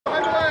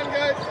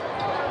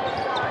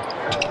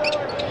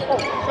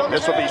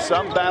This will be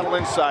some battle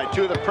inside.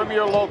 Two of the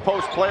premier low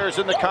post players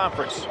in the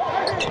conference.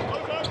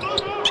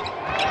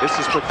 This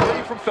is for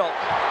three from Felton.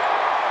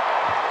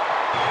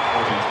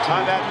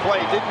 On that play,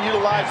 didn't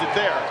utilize it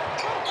there.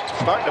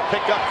 Starting to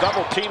pick up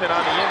double teaming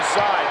on the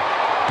inside.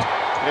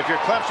 And if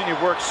you're Clemson, you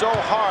work so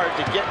hard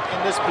to get in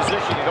this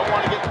position. You don't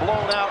want to get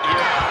blown out here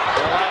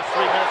in the last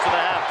 3 minutes and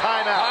a half.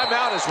 Timeout.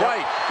 Timeout is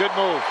right. Good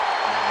move.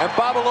 And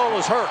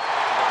Babalola's hurt.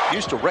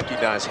 Used to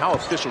recognize how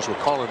officials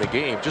were calling the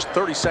game. Just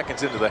 30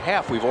 seconds into the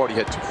half, we've already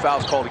had 2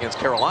 fouls called against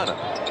Carolina.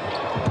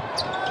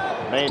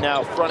 May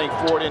now fronting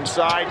forward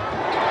inside.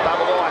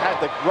 Babalola had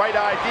the right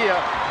idea.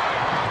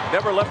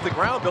 Never left the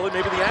ground, Billy.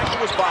 Maybe the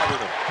ankle was bothering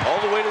him. All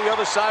the way to the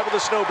other side with a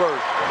snowbird.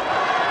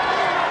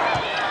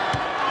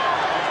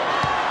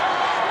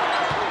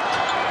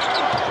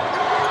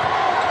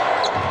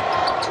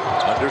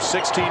 Under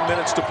 16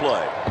 minutes to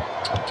play.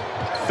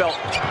 Felton.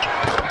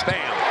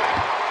 Bam.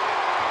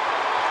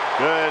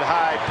 Good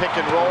high pick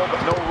and roll,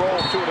 but no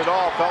roll to it at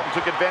all. Felton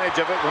took advantage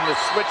of it when the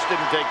switch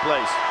didn't take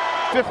place.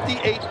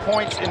 58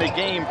 points in a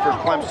game for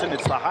Clemson.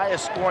 It's the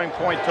highest scoring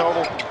point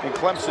total in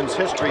Clemson's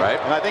history. Right.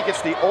 And I think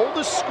it's the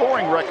oldest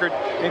scoring record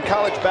in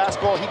college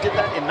basketball. He did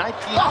that in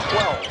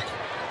 1912.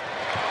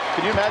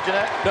 Can you imagine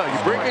that? No, you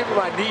bring me to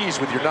my knees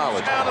with your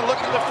knowledge. Down and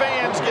look at the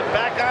fans get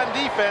back on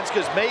defense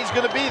because May's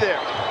going to be there.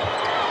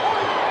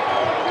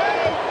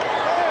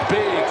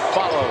 Big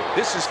follow.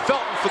 This is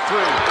Felton for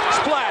 3.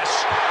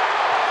 Splash.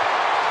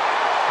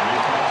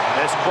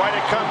 That's quite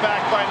a comeback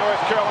by North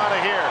Carolina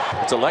here.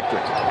 It's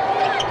electric.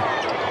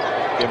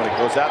 When it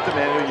goes out to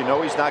Manu, you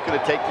know he's not going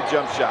to take the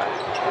jump shot.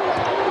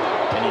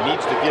 And he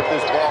needs to give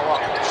this ball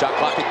up. Shot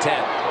clock at 10.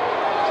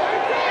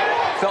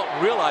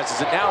 Felton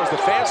realizes it now as the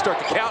fans start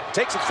to count.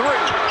 Takes a 3.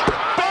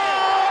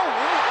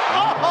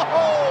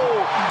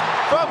 Oh!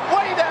 From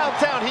way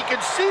downtown, he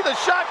could see the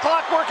shot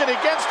clock working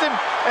against him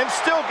and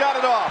still got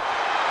it off.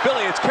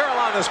 Billy, it's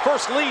Carolina's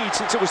first lead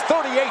since it was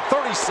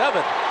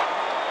 38-37.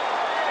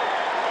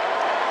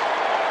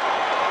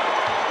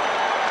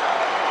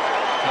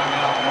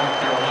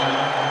 North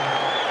Carolina.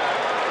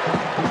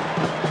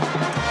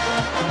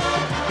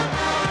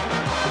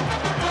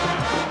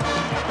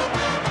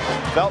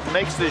 Felton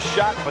makes this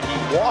shot, but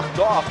he walked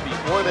off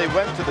before they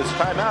went to this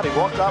timeout. He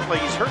walked off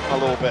like he's hurting a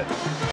little bit.